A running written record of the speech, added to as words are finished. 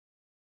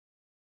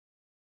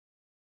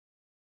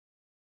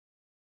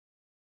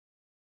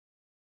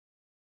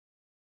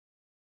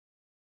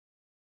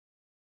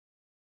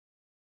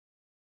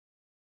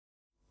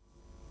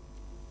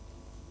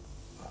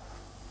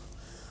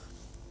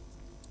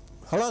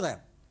Hello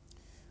there.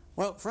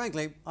 Well,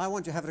 frankly, I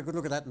want you to have a good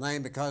look at that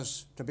name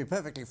because, to be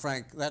perfectly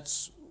frank,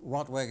 that's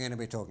what we're going to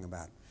be talking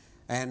about.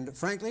 And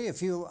frankly,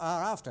 if you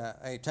are after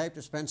a tape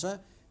dispenser,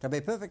 to be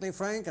perfectly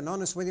frank and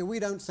honest with you, we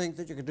don't think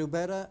that you could do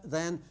better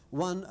than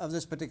one of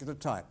this particular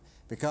type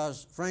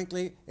because,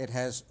 frankly, it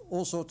has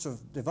all sorts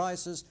of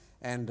devices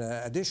and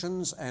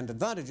additions and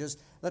advantages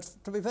that,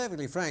 to be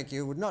perfectly frank,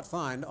 you would not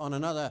find on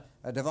another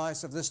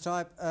device of this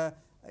type,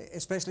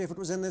 especially if it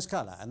was in this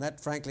colour. And that,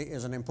 frankly,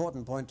 is an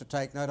important point to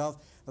take note of,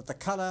 that the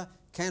colour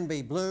can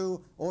be blue,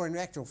 or in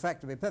actual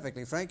fact, to be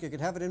perfectly frank, you could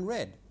have it in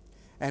red.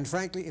 And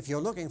frankly, if you're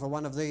looking for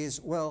one of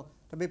these, well,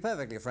 to be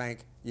perfectly frank,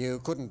 you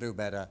couldn't do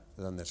better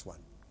than this one.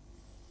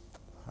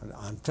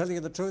 I'm telling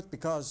you the truth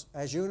because,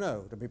 as you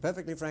know, to be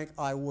perfectly frank,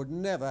 I would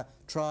never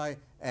try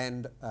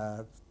and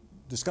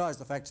disguise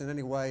the facts in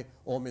any way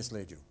or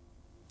mislead you.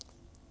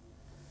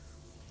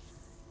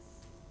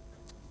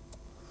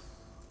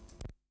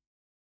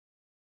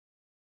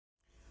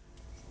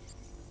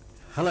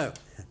 Hello.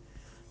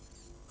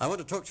 I want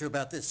to talk to you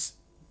about this.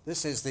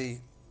 This is the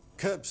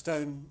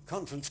Curbstone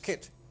Conference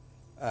Kit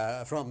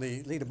from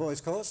the Leader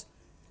Boys course.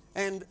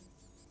 And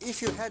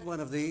if you had one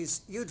of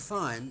these, you'd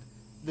find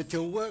that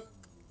your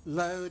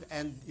workload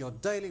and your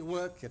daily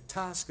work, your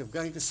task of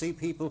going to see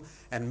people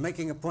and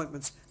making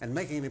appointments and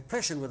making an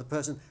impression with a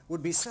person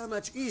would be so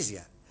much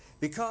easier.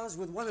 Because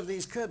with one of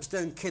these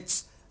Curbstone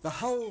kits, the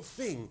whole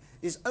thing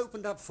is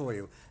opened up for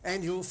you,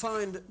 and you'll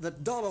find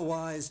that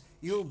dollar-wise,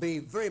 you'll be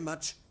very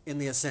much in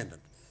the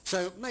ascendant.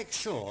 So make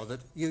sure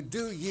that you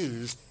do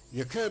use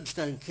your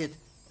Curbstone kit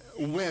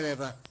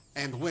wherever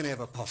and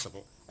whenever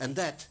possible. And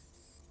that,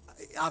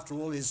 after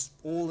all, is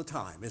all the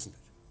time, isn't it?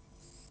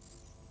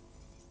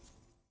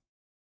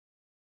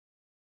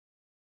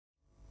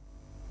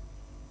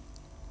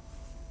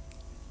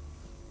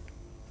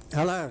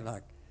 Hello,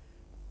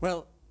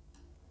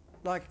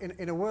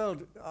 in a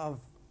world of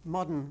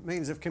modern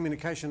means of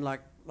communication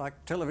like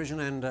television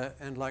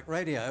and like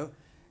radio,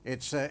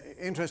 it's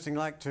interesting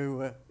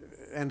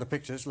and the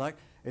pictures,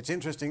 it's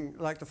interesting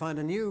to find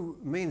a new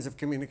means of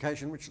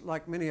communication which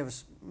many of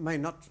us may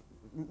not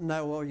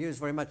know or use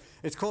very much.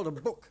 It's called a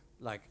book,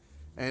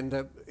 and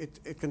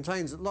it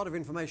contains a lot of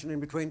information in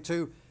between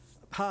two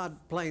hard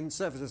plain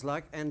surfaces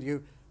and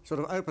you sort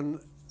of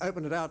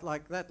open it out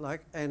like that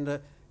and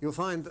you'll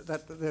find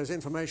that there's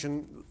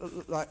information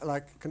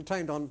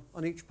contained on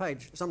each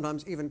page.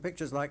 Sometimes even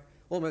pictures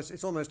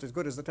it's almost as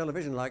good as the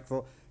television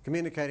for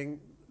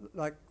communicating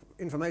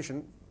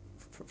information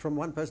from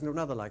one person to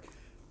another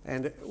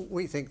And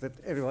we think that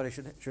everybody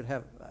should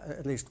have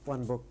at least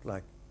one book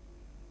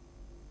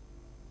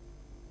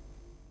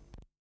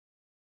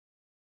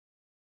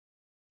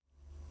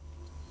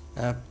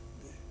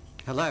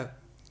Hello.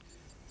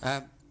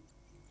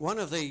 One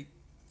of the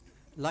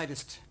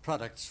latest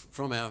products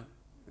from our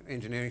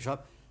engineering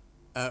shop,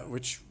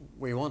 which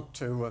we want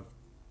to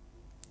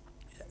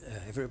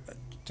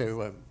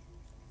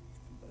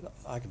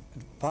I can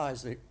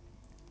advise the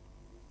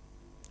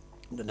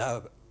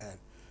know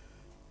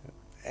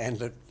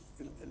and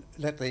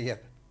let the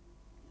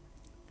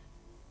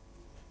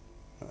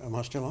am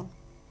I still on?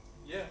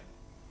 Yeah.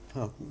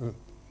 Oh,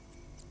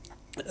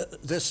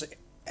 this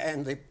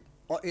and the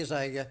is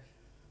a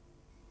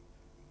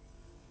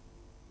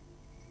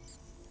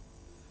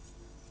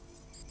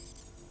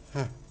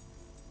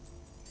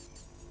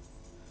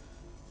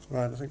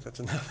right, I think that's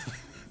enough.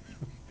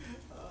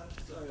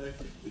 Sorry.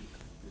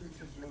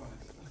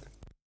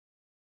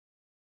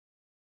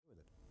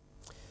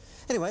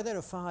 Anyway, there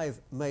are 5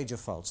 major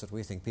faults that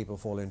we think people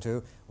fall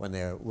into when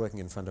they're working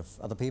in front of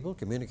other people,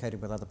 communicating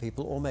with other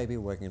people, or maybe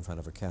working in front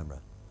of a camera.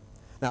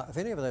 Now, if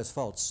any of those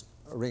faults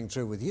ring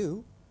true with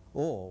you,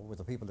 or with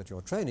the people that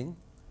you're training,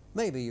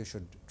 maybe you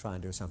should try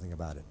and do something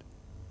about it.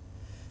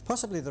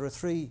 Possibly there are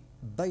 3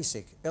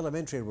 basic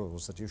elementary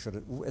rules that you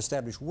should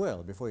establish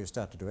well before you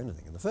start to do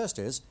anything. And the first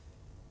is,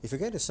 if you're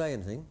going to say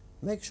anything,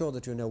 make sure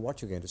that you know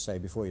what you're going to say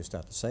before you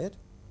start to say it.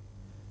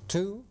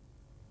 2,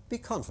 be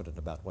confident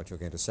about what you're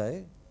going to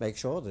say. Make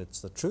sure that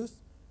it's the truth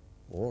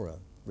or a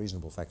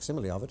reasonable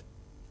facsimile of it.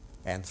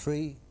 And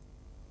 3,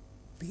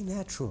 be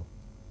natural.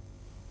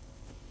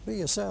 Be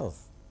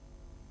yourself.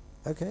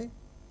 Okay?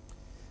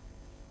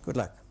 Good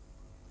luck.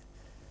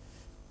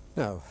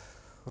 Now,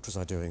 what was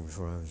I doing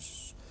before I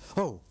was...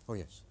 Oh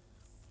yes.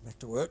 Back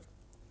to work.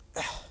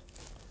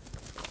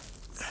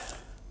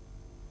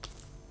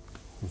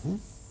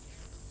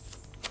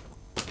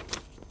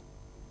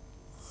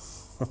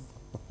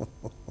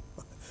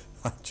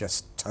 I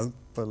just don't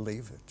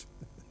believe it.